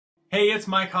Hey, it's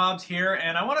Mike Hobbs here,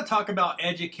 and I want to talk about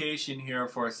education here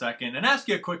for a second and ask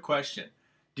you a quick question.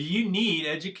 Do you need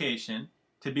education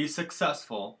to be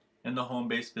successful in the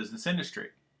home-based business industry?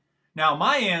 Now,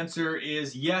 my answer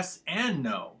is yes and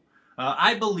no.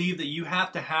 I believe that you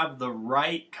have to have the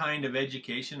right kind of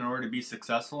education in order to be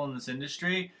successful in this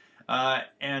industry,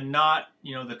 and not,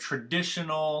 the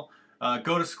traditional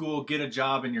go to school, get a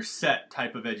job, and you're set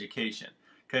type of education.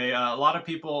 Okay, a lot of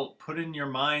people put in your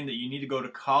mind that you need to go to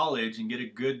college and get a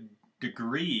good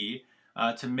degree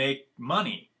to make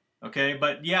money. Okay,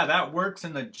 but yeah, that works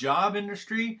in the job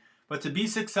industry. But to be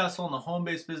successful in the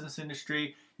home-based business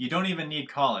industry, you don't even need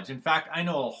college. In fact, I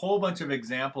know a whole bunch of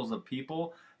examples of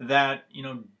people that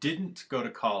didn't go to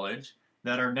college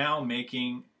that are now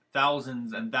making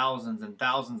thousands and thousands and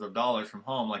thousands of dollars from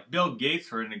home. Like Bill Gates,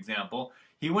 for an example,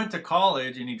 he went to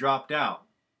college and he dropped out.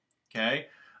 Okay,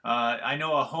 I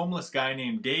know a homeless guy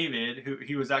named David who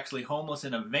he was actually homeless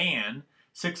in a van.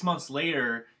 6 months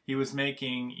later, he was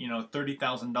making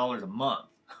 $30,000 a month.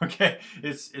 Okay,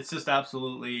 it's just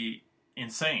absolutely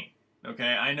insane.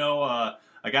 Okay, I know a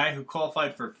guy who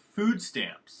qualified for food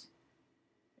stamps,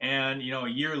 and a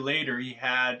year later he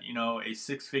had a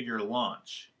six-figure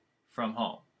launch from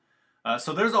home.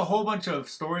 So there's a whole bunch of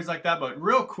stories like that, but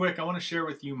real quick, I want to share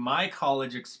with you my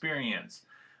college experience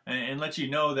and let you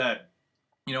know that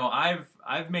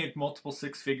I've made multiple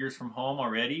six figures from home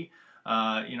already.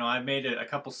 I've made a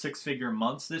couple six-figure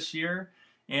months this year,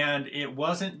 and it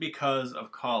wasn't because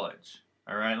of college.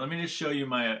 All right, let me just show you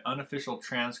my unofficial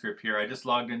transcript here. I just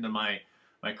logged into my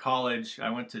college. I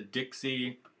went to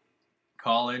Dixie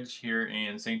College here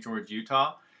in St. George,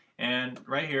 Utah. And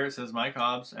right here it says Mike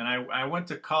Hobbs. And I went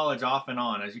to college off and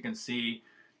on. As you can see,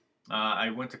 I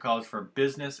went to college for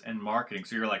business and marketing.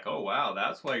 So you're like, oh, wow,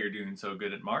 that's why you're doing so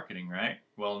good at marketing, right?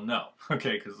 Well, no.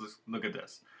 Okay, because let's look at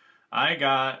this.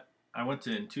 I went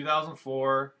to in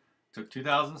 2004, took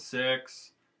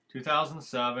 2006,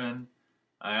 2007.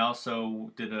 I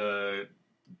also did a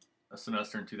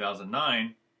semester in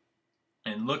 2009.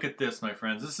 And look at this, my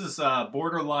friends. This is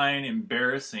borderline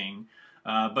embarrassing,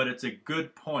 but it's a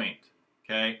good point.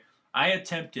 Okay, I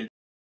attempted